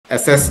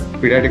assess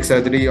pediatric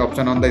surgery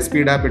option on the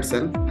Speed app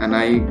itself, and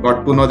I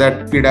got to know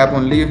that Speed app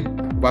only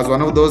was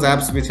one of those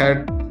apps which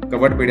had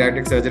covered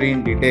pediatric surgery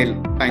in detail,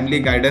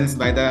 timely guidance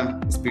by the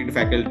Speed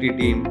faculty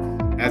team,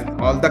 as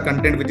all the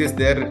content which is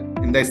there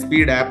in the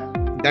Speed app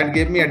that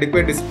gave me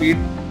adequate speed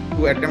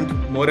to attempt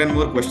more and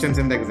more questions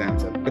in the exam,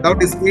 sir.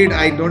 Without Speed,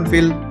 I don't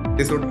feel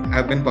this would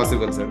have been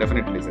possible, sir.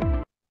 Definitely,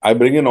 sir. I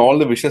bring in all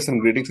the wishes and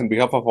greetings on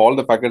behalf of all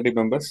the faculty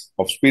members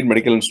of Speed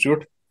Medical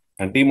Institute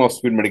and team of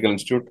Speed Medical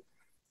Institute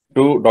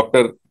to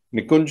Dr.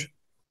 Nikunj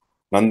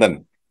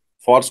Nandan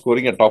for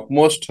scoring a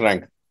topmost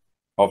rank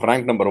of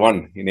rank number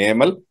 1 in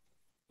AML,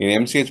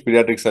 in MCH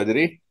Paediatric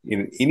Surgery,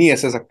 in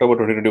NEES October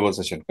 2021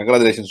 session.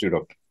 Congratulations to you,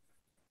 Doctor.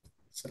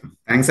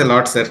 Thanks a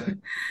lot, sir.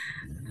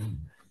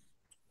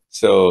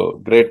 So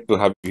great to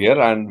have you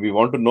here, and we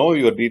want to know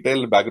your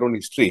detailed background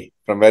history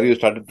from where you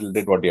started till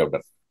date, what you have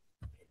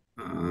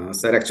done.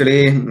 Sir,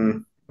 actually,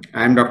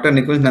 I am Dr.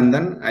 Nikunj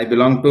Nandan. I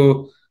belong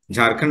to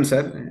Jharkhand,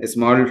 sir, a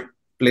small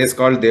place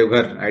called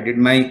Devghar. I did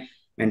my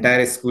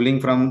entire schooling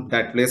from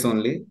that place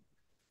only.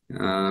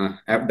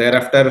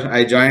 Thereafter,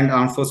 I joined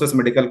Armed Forces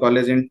Medical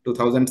College in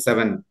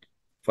 2007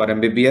 for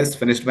MBBS,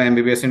 finished my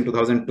MBBS in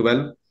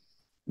 2012.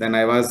 Then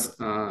I was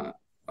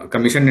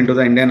commissioned into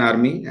the Indian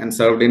Army and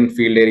served in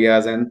field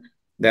areas. And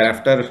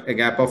thereafter, a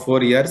gap of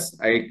 4 years,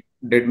 I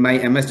did my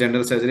MS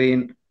General Surgery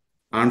in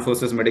Armed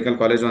Forces Medical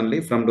College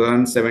only from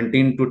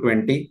 2017 to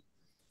 20.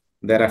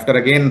 Thereafter,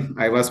 again,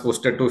 I was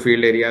posted to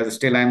field areas.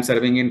 Still, I am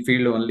serving in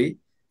field only.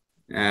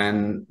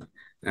 And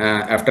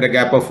after a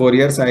gap of 4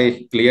 years,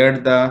 I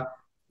cleared the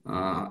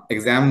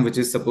exam, which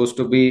is supposed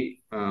to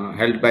be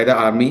held by the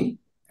Army.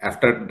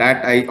 After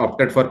that, I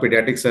opted for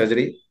pediatric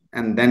surgery.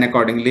 And then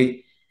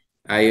accordingly,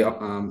 I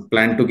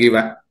plan to give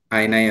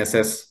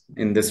NEES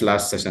in this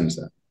last session,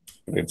 sir.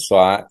 Great. So,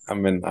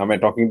 am I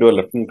talking to a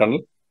Lieutenant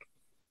Colonel?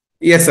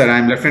 Yes, sir.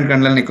 I'm Lieutenant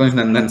Colonel Nikunj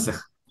Nandan, sir.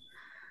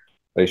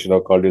 I should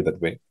have called you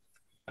that way.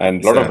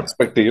 And a lot of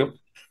respect to you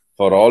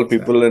for all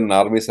people in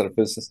Army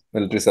services,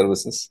 military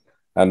services,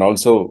 and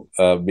also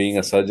being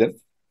a surgeon.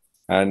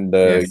 And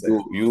yes,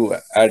 you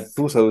add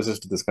 2 services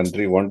to this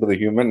country, one to the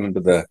human and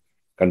to the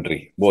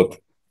country, both.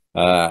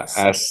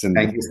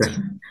 Thank you,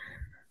 sir.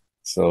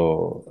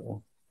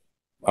 So,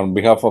 on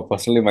behalf of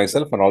personally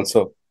myself and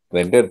also the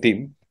entire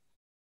team,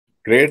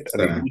 great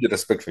and a huge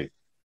respect for you.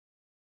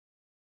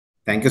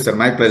 Thank you, sir.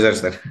 My pleasure,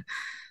 sir.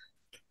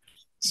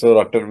 So,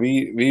 Doctor,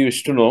 we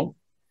wish to know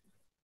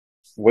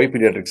why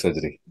pediatric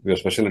surgery? Your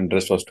special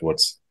interest was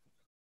towards.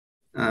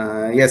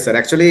 Yes, sir.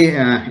 Actually,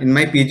 in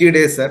my PG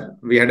days, sir,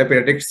 we had a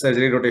pediatric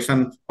surgery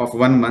rotation of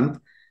 1 month.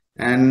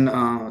 And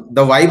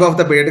the vibe of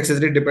the pediatric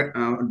surgery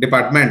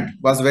department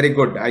was very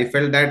good. I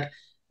felt that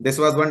this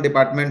was one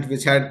department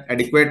which had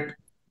adequate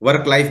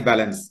work-life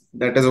balance.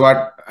 That is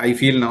what I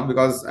feel now,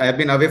 because I have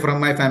been away from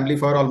my family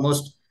for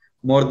almost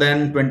more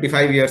than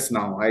 25 years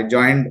now. I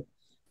joined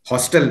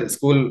hostel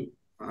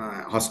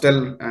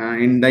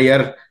in the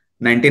year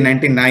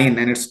 1999,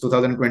 and it's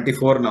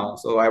 2024 now.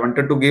 So I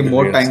wanted to give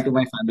more time to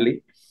my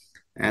family.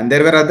 And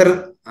there were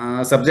other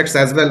subjects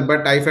as well,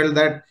 but I felt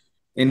that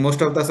in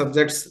most of the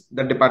subjects,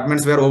 the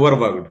departments were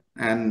overworked,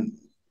 and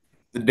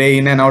day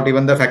in and out,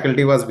 even the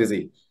faculty was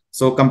busy.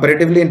 So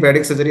comparatively in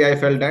pediatric surgery, I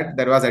felt that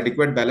there was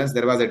adequate balance,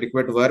 there was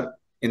adequate work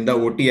in the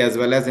OT as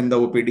well as in the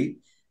OPD.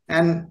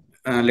 And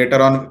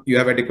later on, you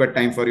have adequate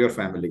time for your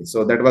family.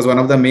 So that was one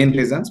of the main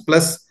reasons.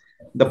 Plus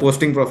the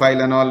posting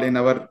profile and all in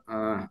our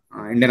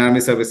Indian Army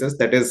services,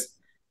 that is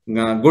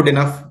good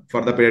enough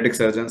for the pediatric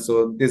surgeons.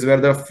 So these were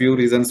the few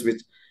reasons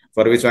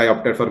for which I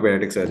opted for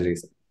pediatric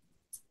surgeries.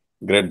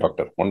 Great,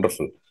 doctor.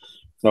 Wonderful.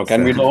 Now,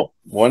 can we know,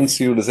 once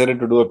you decided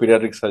to do a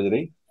pediatric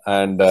surgery,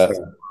 and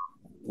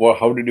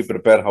how did you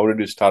prepare? How did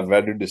you start?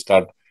 Where did you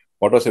start?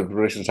 What was your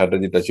preparation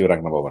strategy to achieve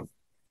rank number 1?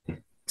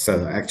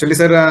 So actually,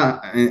 sir,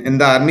 in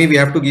the Army, we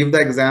have to give the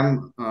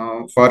exam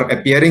for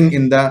appearing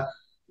in the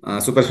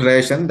Super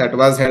Speciality that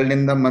was held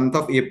in the month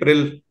of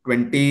April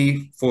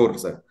 24,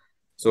 sir.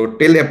 So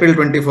till April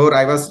 24,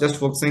 I was just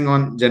focusing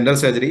on general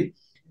surgery.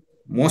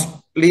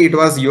 Mostly it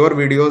was your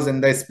videos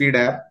in the Speed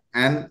app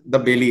and the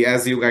Bailey,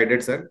 as you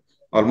guided, sir.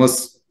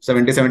 Almost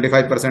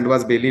 70-75%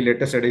 was Bailey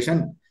latest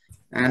edition,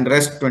 and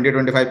rest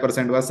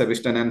 20-25% was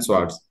Seviston and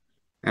Swartz.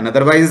 And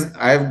otherwise,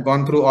 I've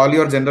gone through all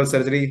your general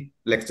surgery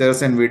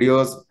lectures and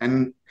videos,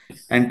 and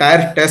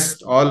entire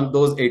test, all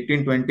those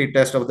 18-20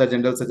 tests of the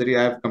general surgery,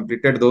 I have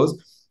completed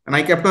those. And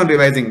I kept on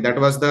revising. That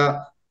was the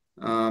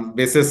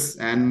basis,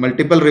 and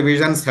multiple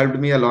revisions helped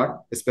me a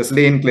lot,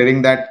 especially in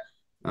clearing that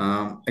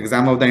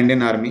exam of the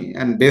Indian Army.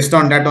 And based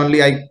on that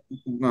only, I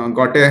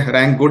got a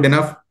rank good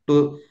enough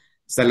to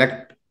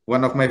select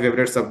one of my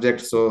favorite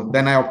subjects. So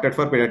then I opted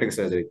for pediatric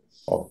surgery.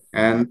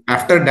 And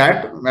after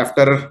that,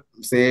 after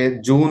say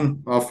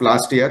June of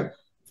last year,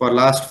 for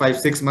last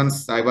 5-6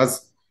 months, I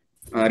was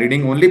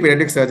reading only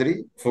pediatric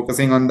surgery,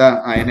 focusing on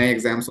the INI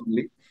exams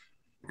only.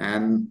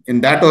 And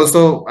in that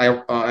also,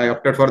 I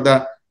opted for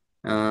the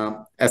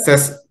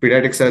assess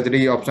pediatric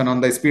surgery option on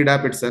the Speed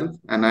app itself.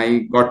 And I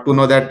got to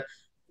know that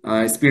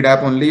Speed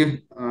app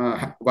only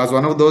was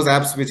one of those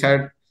apps which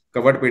had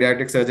covered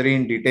pediatric surgery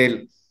in detail,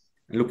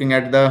 looking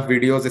at the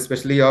videos,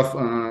 especially of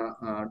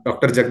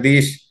Dr.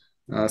 Jagdish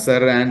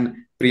sir and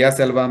Priya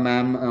Selva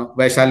ma'am,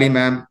 Vaishali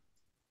ma'am.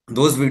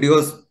 Those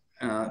videos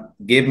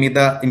gave me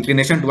the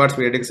inclination towards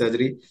pediatric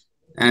surgery.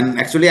 And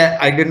actually,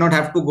 I did not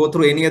have to go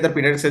through any other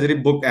pediatric surgery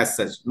book as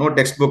such. No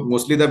textbook,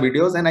 mostly the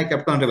videos, and I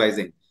kept on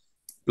revising.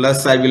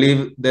 Plus, I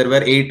believe there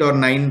were 8 or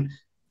 9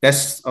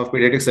 tests of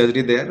pediatric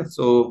surgery there.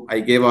 So I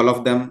gave all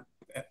of them,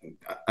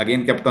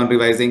 again, kept on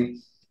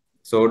revising.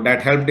 So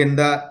that helped in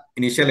the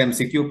initial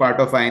MCQ part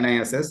of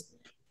INISS.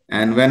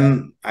 And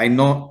when I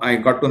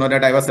got to know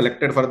that I was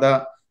selected for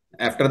the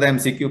after the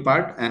MCQ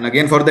part, and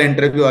again for the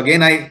interview,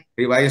 again I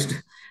revised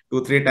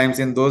 2 3 times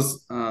in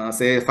those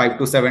say 5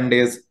 to 7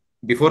 days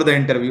before the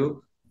interview.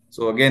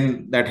 So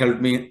again, that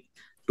helped me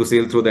to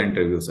sail through the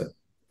interview, sir.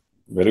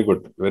 Very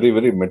good. Very,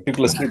 very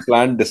meticulously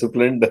planned,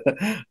 disciplined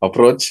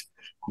approach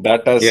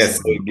that has Yes,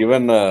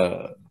 given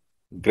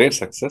great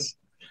success.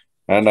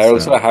 And I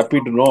also sir. happy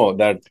to know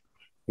that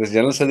this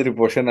general surgery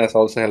portion has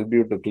also helped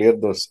you to clear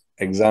those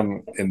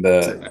exam in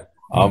the Sir.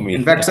 In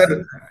army. fact,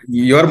 sir,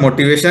 your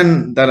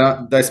motivation,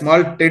 the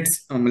small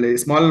tips, like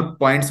small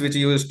points which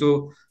you used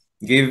to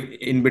give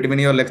in between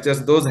your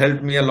lectures, those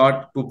helped me a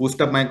lot to boost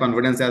up my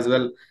confidence as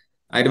well.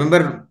 I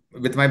remember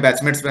with my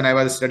batchmates when I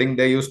was studying,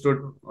 they used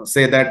to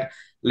say that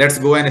let's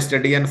go and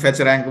study and fetch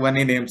rank one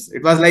in names.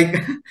 It was like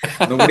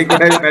nobody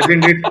could have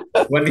imagined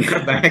it 1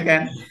 year back,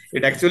 and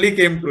it actually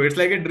came true. It's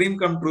like a dream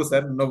come true,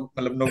 sir. No,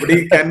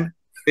 nobody can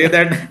say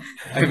that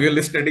I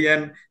will study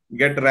and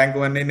get rank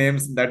one in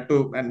names, that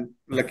too. And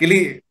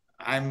luckily,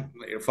 I'm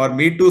for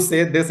me to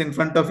say this in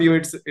front of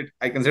you,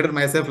 I consider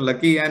myself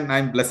lucky, and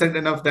I'm blessed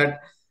enough that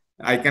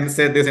I can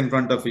say this in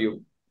front of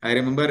you. I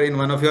remember in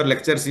one of your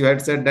lectures you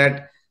had said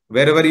that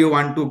wherever you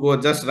want to go,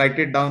 just write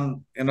it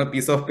down in a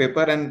piece of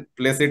paper and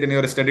place it in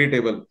your study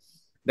table.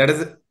 That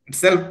is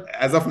itself,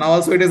 as of now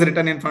also, it is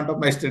written in front of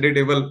my study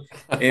table,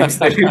 AIMS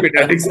Delhi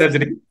Pediatric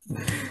Surgery.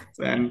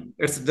 And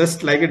it's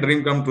just like a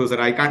dream come true,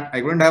 sir. I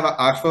couldn't have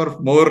asked for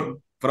more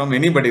from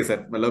anybody,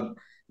 sir. Malab,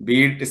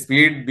 be it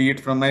speed, be it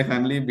from my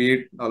family, be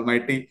it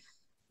Almighty.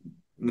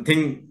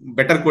 Nothing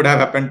better could have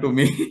happened to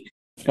me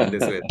in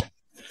this way.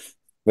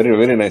 Very,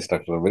 very nice,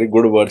 Doctor. Very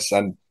good words.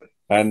 And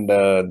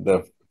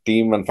the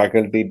team and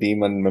faculty,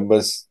 team and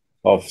members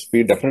of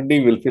Speed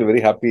definitely will feel very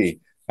happy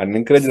and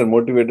encouraged and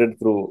motivated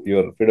through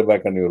your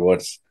feedback and your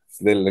words.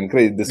 They'll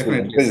encourage, this will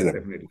Definitely, encourage sir. them.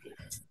 Definitely.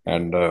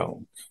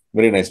 And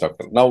very nice,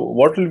 Doctor. Now,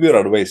 what will be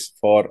your advice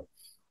for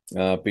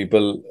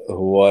people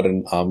who are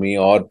in army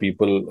or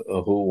people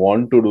who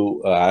want to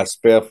do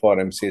aspire for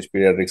MCH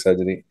pediatric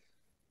surgery?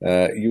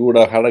 You would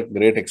have had a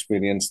great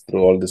experience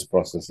through all these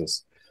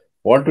processes.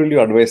 What will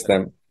you advise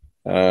them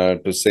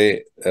to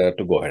say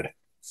to go ahead?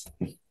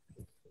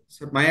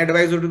 So my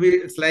advice would be,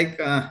 it's like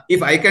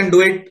if I can do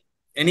it,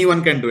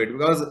 anyone can do it,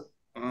 because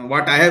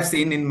what I have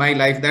seen in my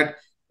life, that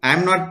I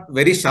am not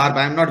very sharp,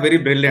 I am not very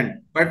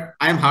brilliant, but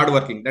I am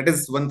hardworking. That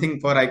is one thing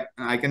for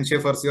I can say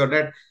for sure,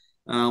 that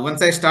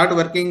once I start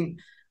working,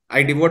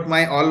 I devote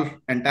my all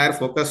entire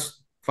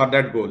focus for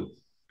that goal.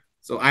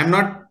 So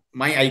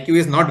my IQ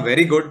is not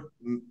very good.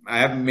 I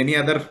have many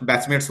other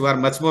batchmates who are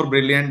much more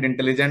brilliant,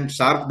 intelligent,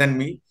 sharp than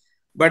me,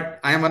 but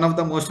I am one of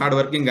the most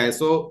hardworking guys.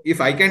 So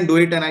if I can do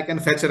it and I can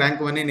fetch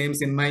rank one in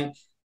names in my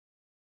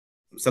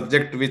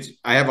subject which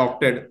I have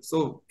opted,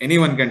 so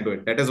anyone can do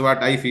it. That is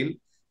what I feel.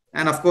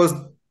 And of course,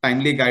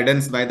 timely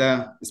guidance by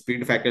the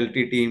Speed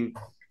faculty team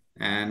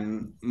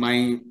and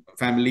my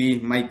family,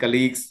 my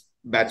colleagues,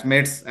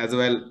 batchmates as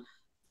well,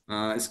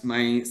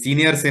 my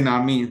seniors in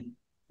army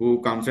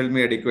who counseled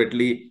me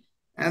adequately,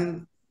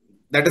 and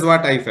that is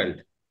what I felt.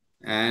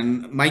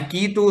 And my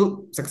key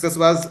to success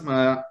was,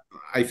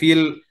 I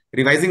feel,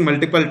 revising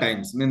multiple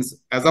times.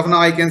 Means as of now,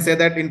 I can say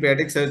that in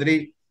pediatric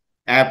surgery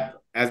app,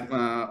 as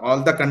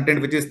all the content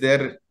which is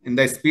there in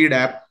the Speed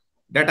app,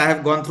 that I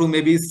have gone through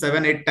maybe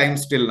 7 8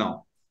 times till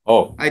now.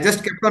 Oh, I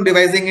just kept on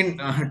revising in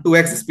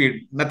 2x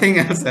speed, nothing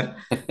else, sir.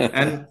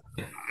 And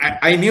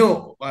I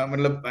knew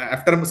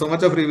after so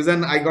much of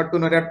revision, I got to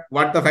know that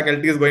what the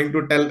faculty is going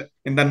to tell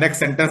in the next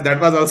sentence. That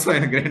was also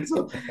ingrained.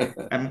 So,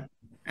 and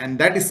and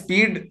that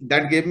speed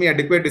that gave me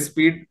adequate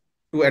speed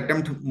to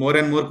attempt more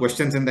and more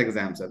questions in the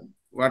exam, sir.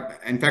 What,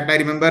 in fact, I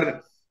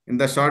remember in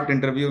the short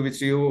interview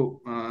which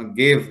you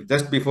gave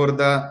just before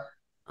the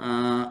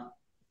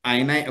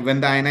INI,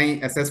 when the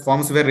INISS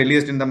forms were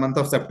released in the month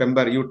of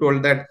September, you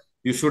told that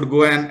you should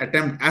go and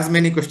attempt as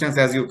many questions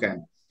as you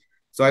can.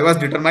 So I was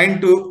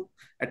determined to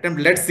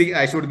attempt. Let's see,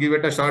 I should give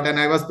it a shot, and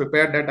I was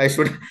prepared that I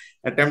should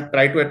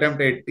try to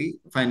attempt 80.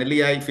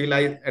 Finally, I feel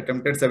I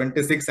attempted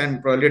 76,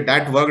 and probably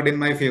that worked in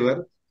my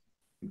favor.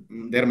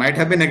 There might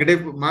have been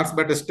negative marks,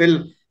 but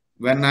still,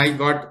 when I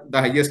got the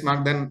highest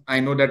mark, then I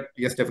know that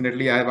yes,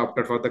 definitely I have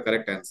opted for the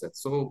correct answer.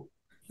 So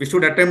we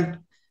should attempt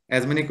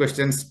as many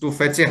questions to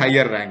fetch a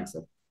higher rank,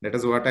 sir. That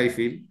is what I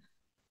feel,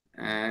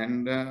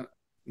 and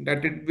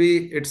that it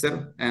be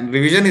itself. And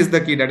revision is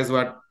the key. That is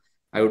what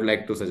I would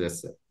like to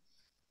suggest, sir.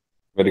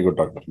 very good,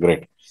 Doctor.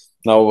 Great.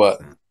 Now,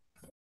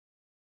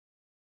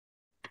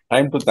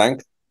 time to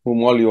thank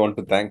whom all you want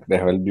to thank. They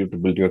have helped you to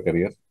build your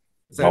career.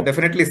 Sir,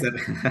 definitely, sir.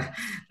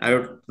 I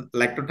would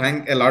like to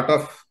thank a lot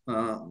of,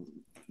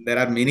 there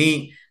are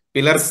many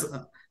pillars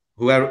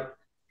who have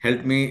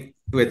helped me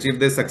to achieve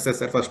this success,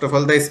 sir. First of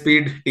all, the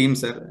speed team,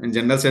 sir. In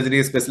general surgery,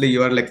 especially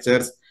your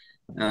lectures.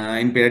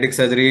 In pediatric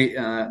surgery,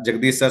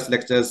 Jagdish sir's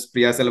lectures,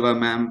 Priya Selva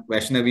ma'am,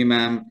 Vaishnavi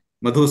ma'am,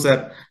 Madhu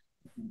sir.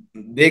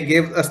 They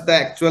gave us the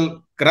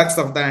actual crux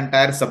of the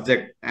entire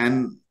subject.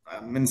 And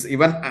means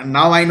even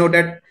now I know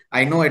that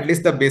I know at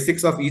least the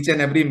basics of each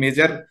and every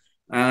major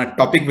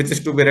topic which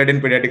is to be read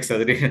in pediatric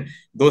surgery.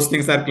 Those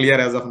things are clear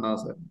as of now,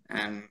 sir.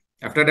 And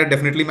after that,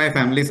 definitely my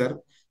family, sir.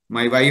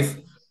 My wife,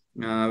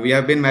 we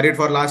have been married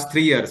for last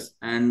 3 years,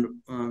 and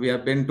we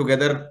have been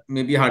together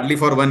maybe hardly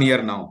for 1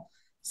 year now.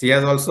 She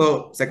has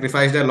also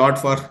sacrificed a lot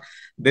for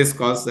this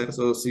cause, sir.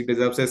 So she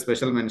deserves a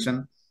special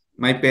mention.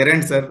 My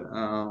parents, sir,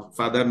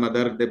 father,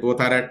 mother, they both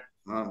are at.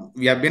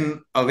 We have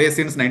been away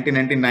since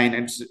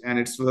 1999, and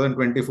it's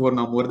 2024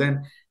 now. More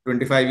than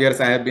 25 years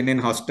I have been in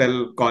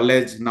hostel,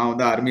 college, now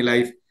the army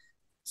life.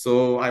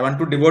 So I want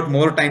to devote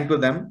more time to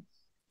them.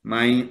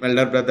 My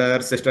elder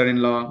brother,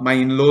 sister-in-law, my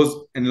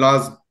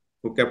in-laws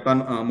who kept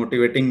on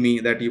motivating me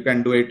that you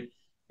can do it.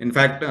 In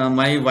fact,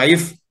 my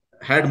wife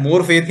had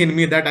more faith in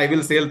me that I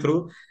will sail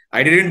through.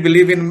 I didn't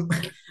believe in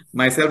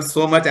myself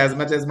so much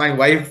as my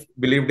wife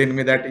believed in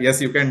me that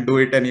yes, you can do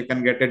it and you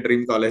can get a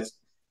dream college.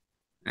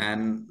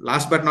 And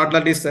last but not the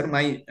least, sir,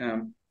 my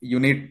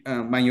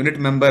unit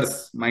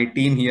members, my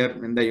team here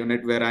in the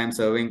unit where I am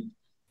serving.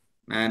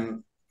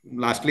 And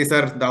lastly,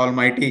 sir, the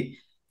Almighty,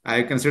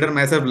 I consider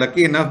myself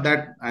lucky enough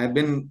that I have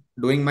been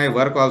doing my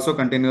work also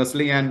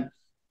continuously and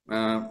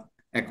uh,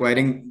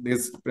 acquiring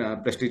these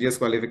prestigious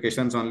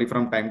qualifications only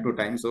from time to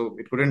time. So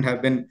it couldn't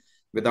have been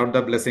without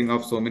the blessing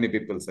of so many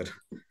people, sir.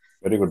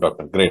 Very good,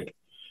 doctor. Great.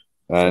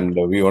 And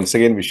we once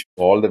again wish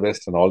you all the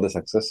best and all the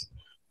success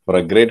for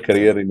a great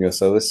career in your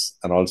service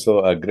and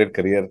also a great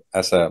career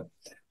as a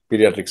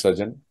pediatric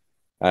surgeon.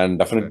 And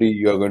definitely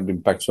you are going to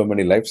impact so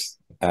many lives,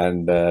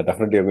 and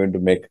definitely you're going to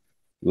make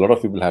a lot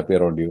of people happy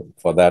around you.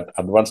 For that,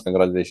 advance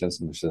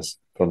congratulations and wishes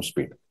from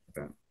Speed.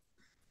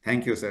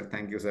 Thank you, sir.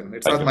 Thank you, sir.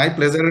 It was my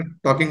pleasure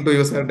talking to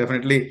you, sir.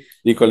 Definitely.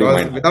 Equally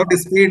Because mine. without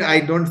this Speed, I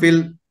don't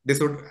feel this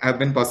would have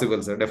been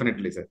possible, sir.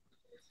 Definitely, sir.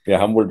 Yeah,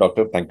 humble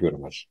doctor. Thank you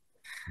very much.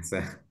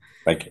 Sir.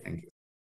 Thank you. Thank you.